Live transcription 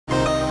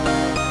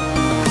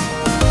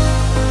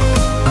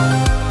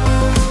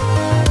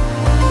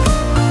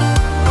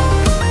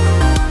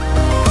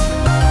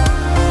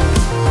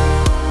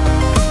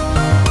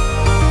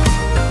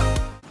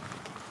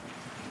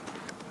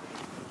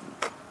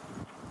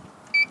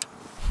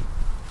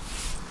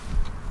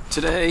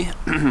Today,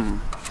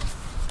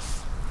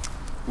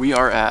 we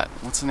are at,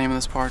 what's the name of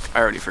this park? I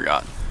already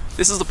forgot.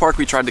 This is the park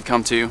we tried to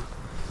come to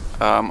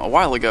a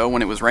while ago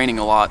when it was raining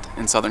a lot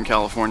in Southern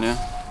California.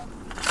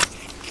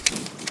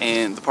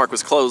 And the park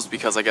was closed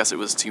because I guess it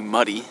was too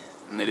muddy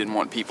and they didn't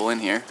want people in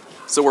here.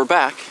 So we're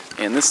back,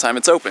 and this time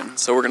it's open.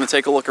 So we're gonna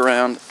take a look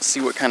around, see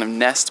what kind of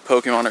nest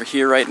Pokemon are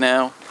here right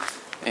now,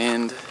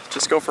 and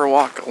just go for a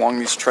walk along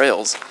these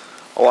trails.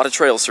 A lot of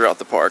trails throughout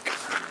the park.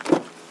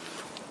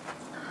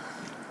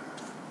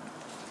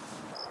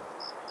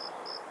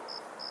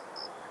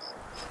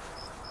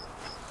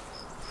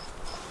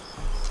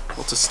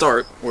 Well, to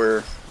start,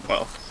 we're,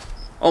 well,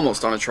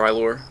 almost on a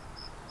Trilure.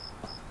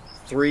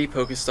 3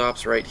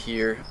 Pokestops right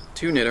here,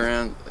 2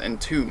 Nidorans,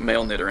 and 2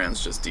 male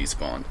Nidorans just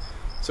despawned.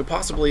 So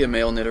possibly a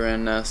male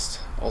Nidoran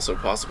nest, also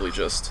possibly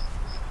just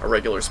a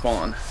regular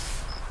spawn.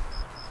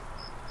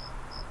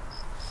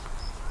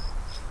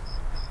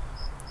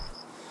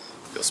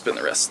 Go spin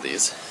the rest of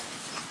these.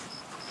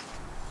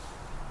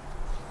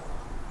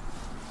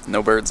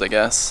 No birds, I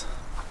guess.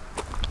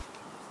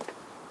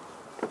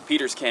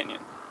 Peters Canyon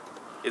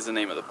is the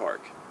name of the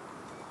park.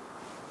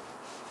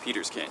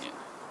 Peters Canyon.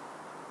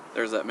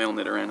 There's that male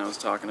Nidoran I was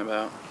talking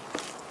about.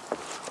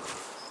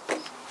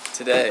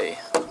 Today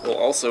will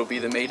also be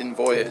the maiden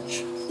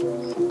voyage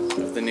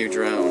of the new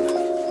drone.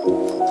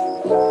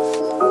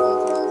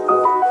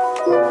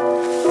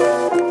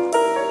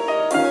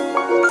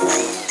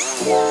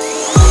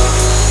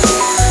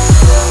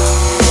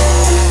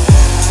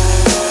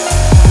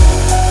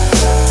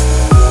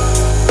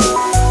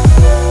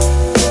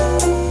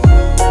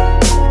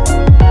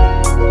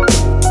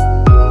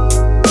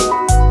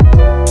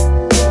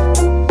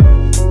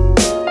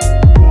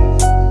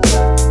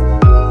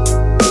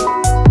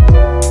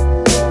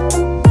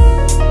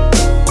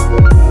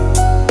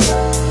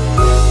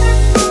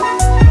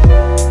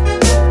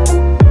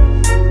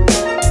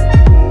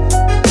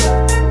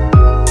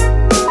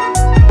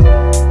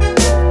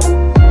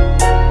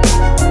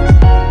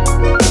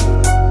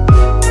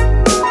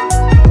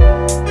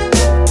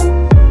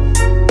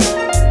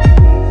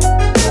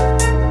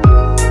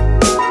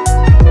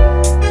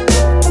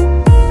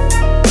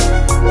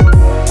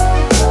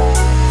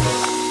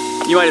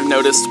 You might have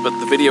noticed, but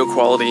the video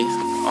quality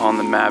on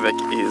the Mavic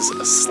is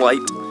a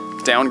slight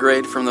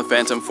downgrade from the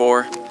Phantom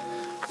 4,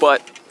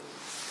 but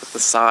the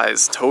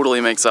size totally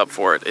makes up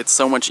for it. It's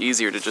so much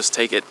easier to just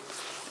take it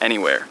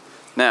anywhere.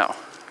 Now,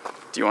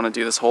 do you want to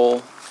do this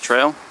whole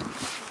trail?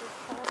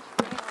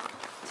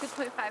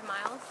 2.5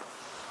 miles.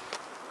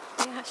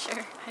 Yeah,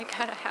 sure. I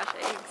gotta have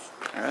eggs.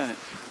 Alright.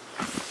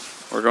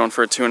 We're going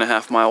for a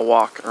 2.5 mile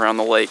walk around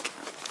the lake.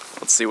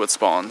 Let's see what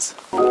spawns.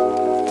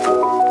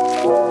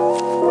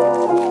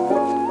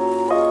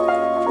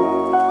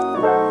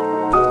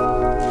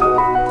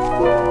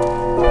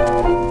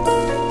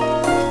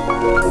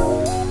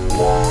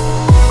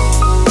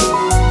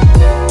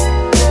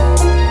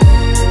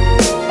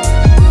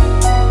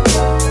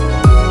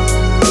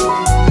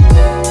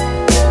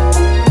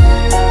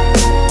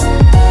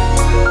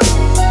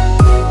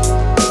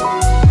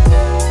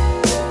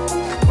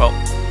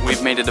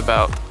 Made it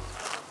about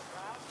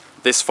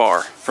this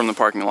far from the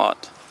parking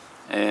lot,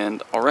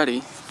 and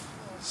already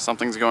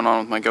something's going on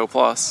with my Go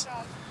Plus.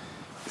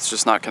 It's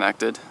just not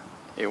connected.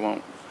 It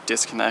won't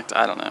disconnect,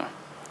 I don't know.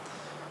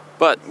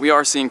 But we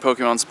are seeing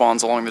Pokemon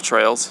spawns along the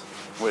trails,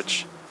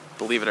 which,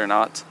 believe it or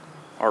not,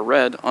 are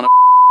red on a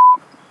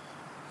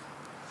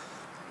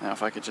Now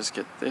if I could just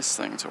get this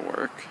thing to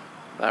work,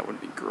 that would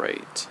be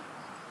great.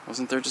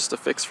 Wasn't there just a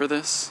fix for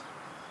this?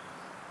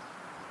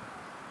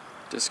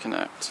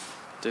 Disconnect.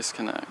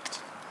 Disconnect.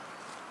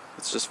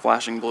 It's just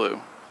flashing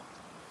blue.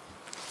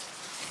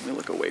 Let me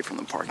look away from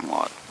the parking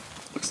lot.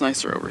 Looks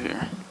nicer over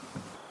here.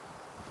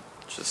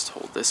 Just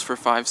hold this for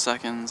 5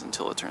 seconds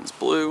until it turns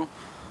blue.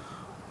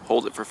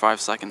 Hold it for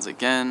 5 seconds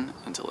again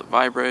until it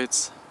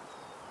vibrates.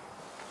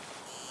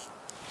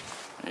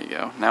 There you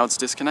go. Now it's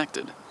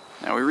disconnected.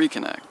 Now we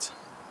reconnect.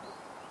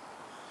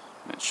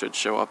 And it should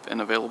show up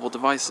in available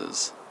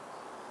devices.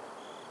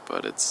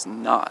 But it's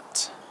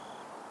not.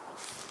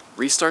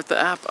 Restart the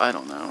app? I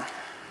don't know.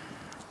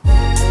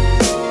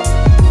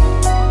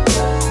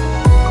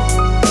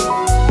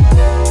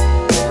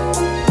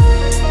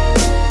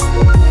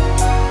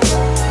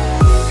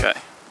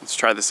 Let's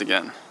try this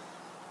again.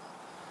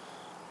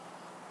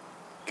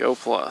 Go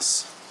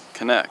Plus.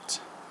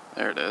 Connect.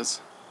 There it is.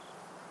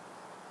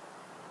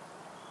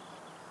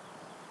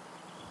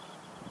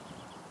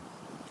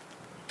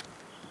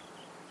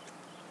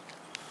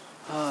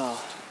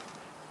 Oh.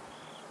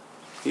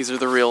 These are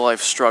the real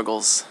life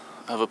struggles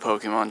of a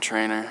Pokemon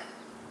trainer.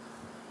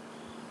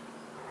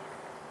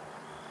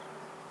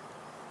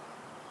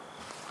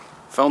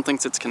 Phone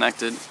thinks it's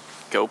connected.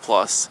 Go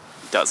Plus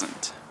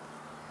doesn't.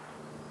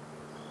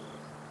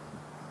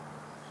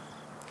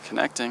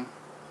 Connecting.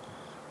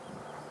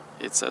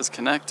 It says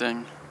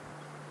connecting.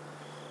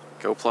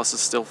 Go Plus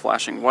is still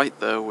flashing white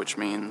though, which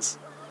means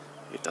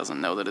it doesn't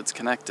know that it's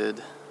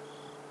connected.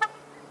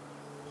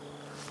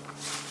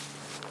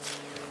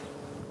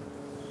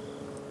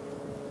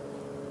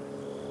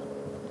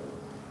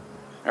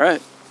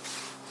 Alright,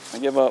 I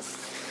give up.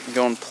 I'm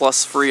going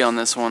plus free on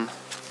this one.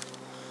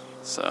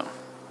 So,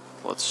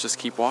 let's just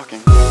keep walking.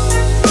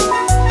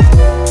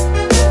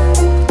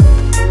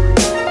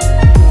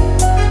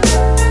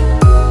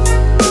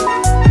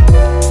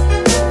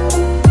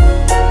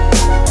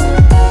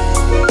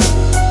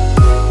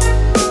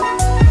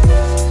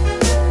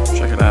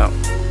 Check it out.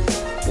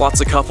 Lots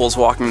of couples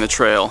walking the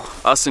trail,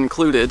 us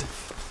included,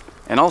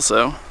 and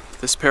also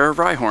this pair of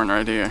Rhyhorn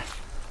right here,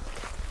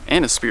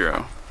 and a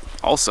Spearow,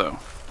 also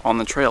on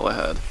the trail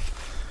ahead.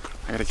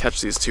 I gotta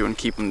catch these two and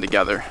keep them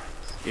together.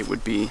 It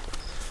would be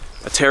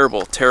a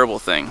terrible, terrible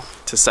thing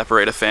to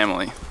separate a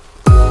family.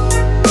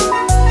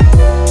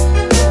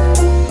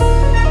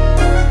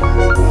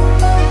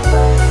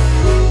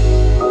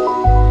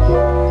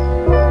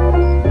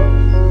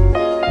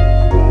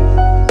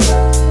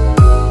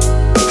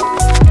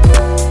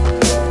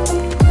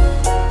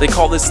 They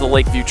call this the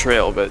Lakeview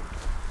Trail, but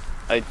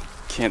I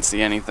can't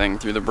see anything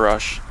through the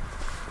brush.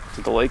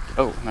 To the lake,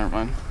 oh, never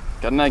mind.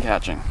 Got an egg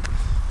hatching.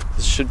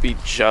 This should be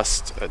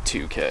just a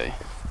 2K.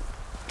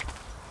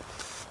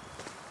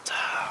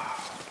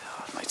 Oh,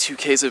 God. My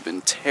 2Ks have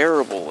been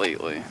terrible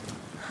lately.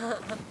 I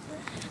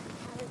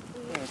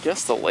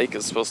guess the lake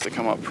is supposed to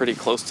come up pretty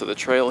close to the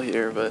trail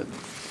here, but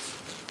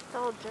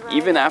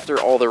even after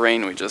all the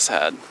rain we just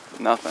had,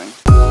 nothing.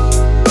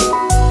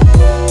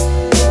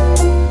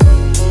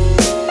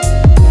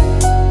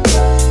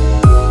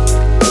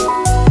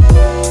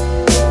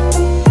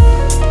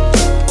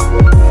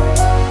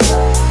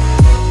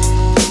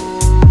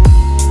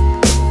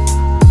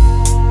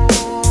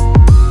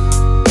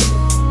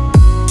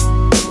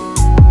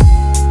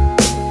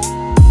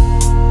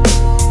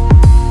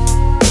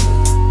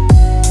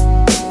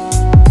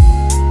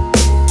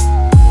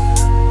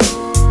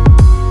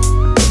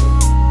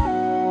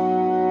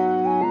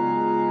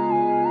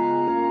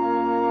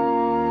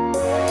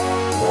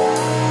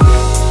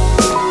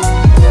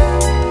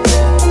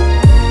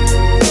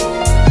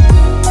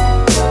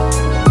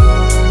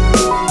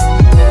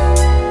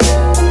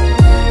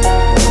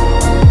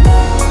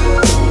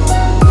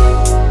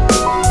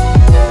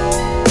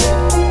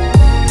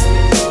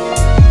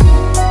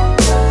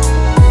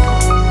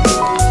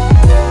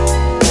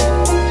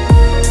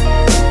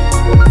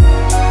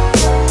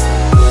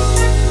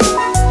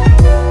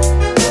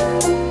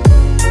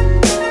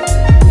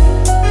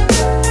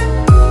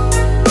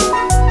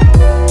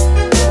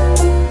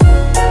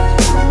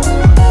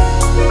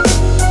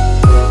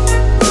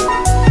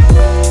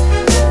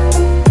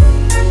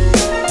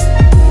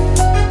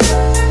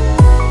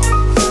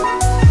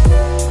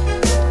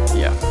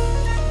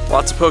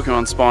 Lots of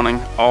Pokemon spawning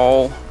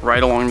all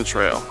right along the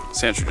trail.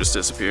 Sandshrew just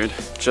disappeared.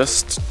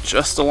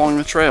 Just along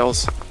the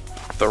trails.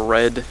 The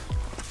red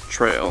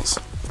trails.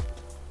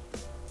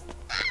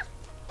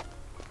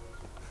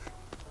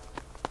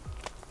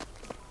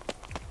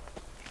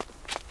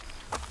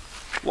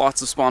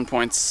 Lots of spawn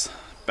points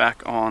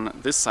back on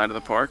this side of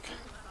the park.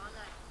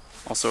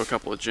 Also a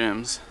couple of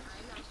gyms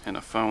and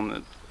a phone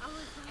that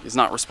is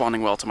not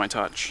responding well to my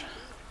touch.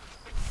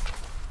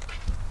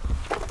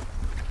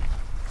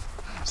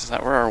 Is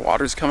that where our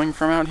water's coming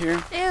from out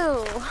here?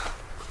 Ew.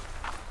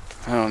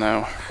 I don't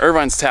know.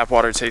 Irvine's tap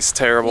water tastes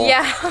terrible.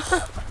 Yeah.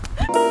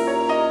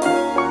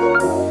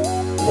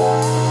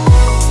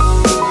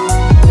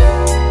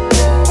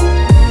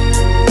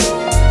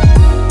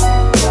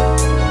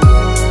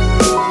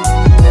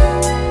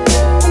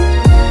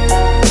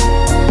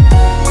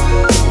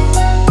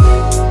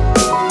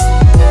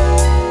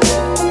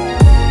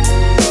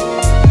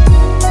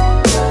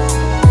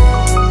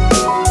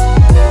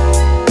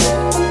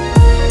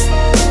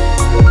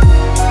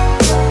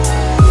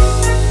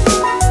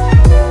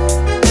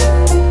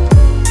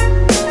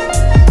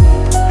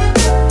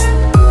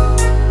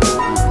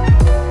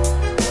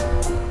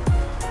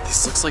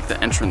 Like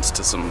the entrance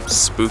to some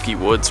spooky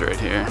woods right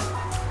here.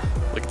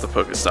 Look at the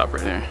Pokestop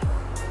right here.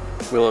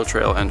 Willow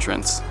Trail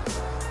entrance.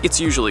 It's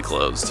usually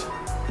closed.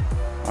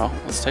 Well,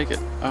 let's take it.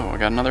 Oh, I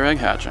got another egg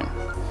hatching.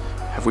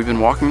 Have we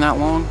been walking that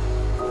long?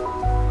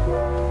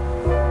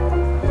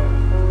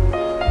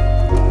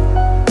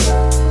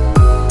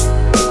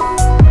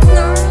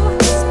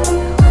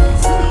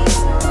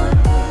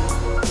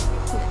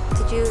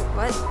 Did you,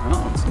 what?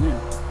 Oh, it's new.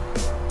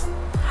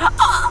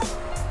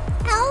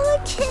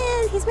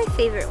 He's my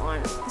favorite one.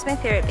 He's my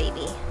favorite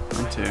baby.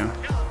 Me too.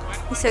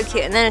 He's so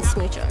cute. And then it's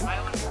Smoochum.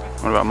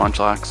 What about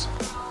Munchlax?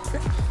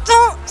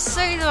 Don't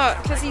say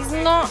that, because he's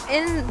not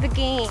in the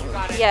game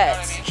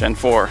yet. Gen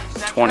 4,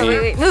 20,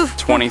 wait. Move.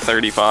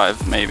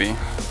 2035 maybe.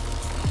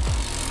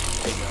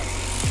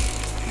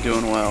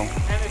 Doing well.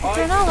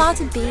 They're not allowed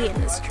to be in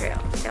this trail.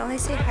 They only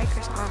say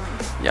hikers only.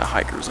 Yeah,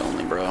 hikers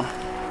only, bro.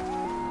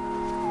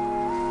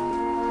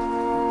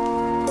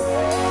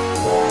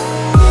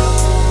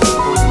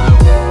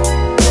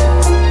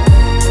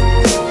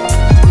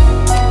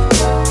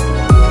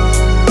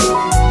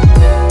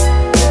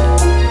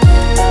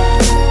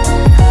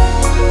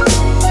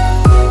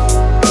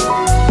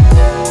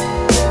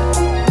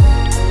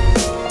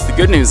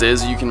 The good news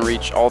is you can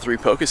reach all 3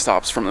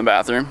 Pokestops from the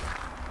bathroom.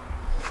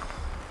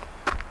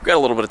 We've got a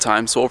little bit of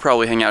time, so we'll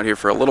probably hang out here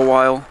for a little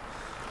while.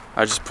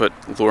 I just put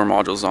lure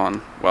modules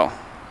on, well,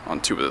 on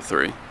 2 of the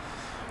 3.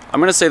 I'm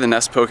gonna say the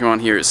nest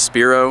Pokemon here is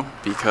Spearow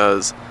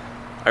because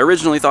I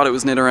originally thought it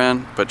was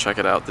Nidoran, but check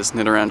it out. This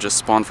Nidoran just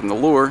spawned from the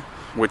lure,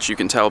 which you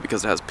can tell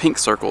because it has pink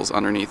circles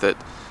underneath it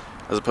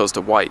as opposed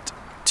to white.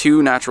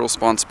 2 natural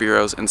spawn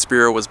Spearows, and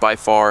Spearow was by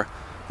far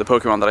the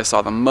Pokemon that I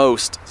saw the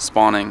most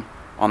spawning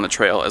on the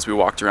trail as we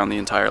walked around the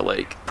entire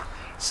lake.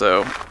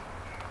 So,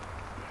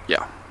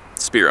 yeah,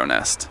 Spearow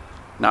nest.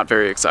 Not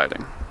very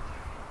exciting.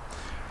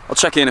 I'll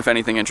check in if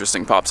anything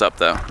interesting pops up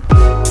though.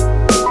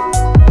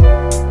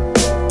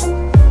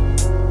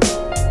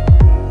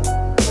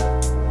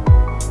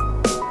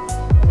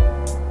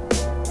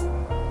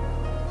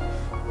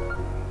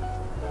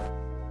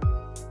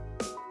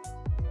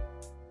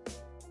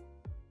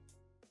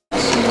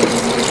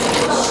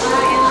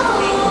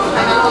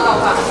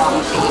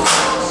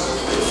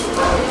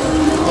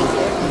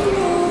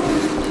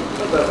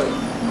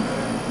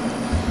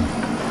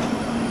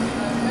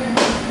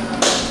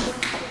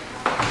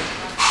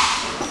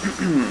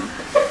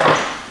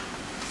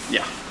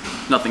 Yeah,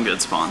 nothing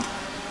good spawned.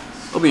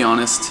 I'll be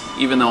honest,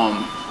 even though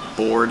I'm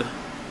bored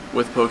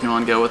with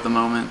Pokemon Go at the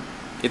moment,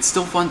 it's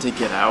still fun to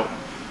get out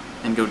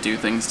and go do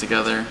things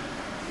together.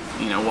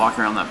 You know, walk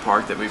around that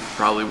park that we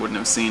probably wouldn't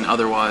have seen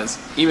otherwise.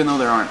 Even though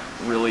there aren't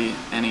really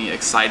any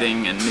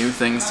exciting and new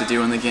things to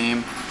do in the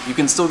game, you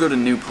can still go to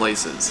new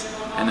places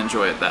and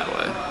enjoy it that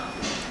way.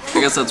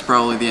 I guess that's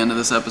probably the end of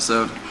this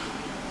episode.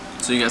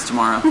 See you guys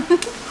tomorrow.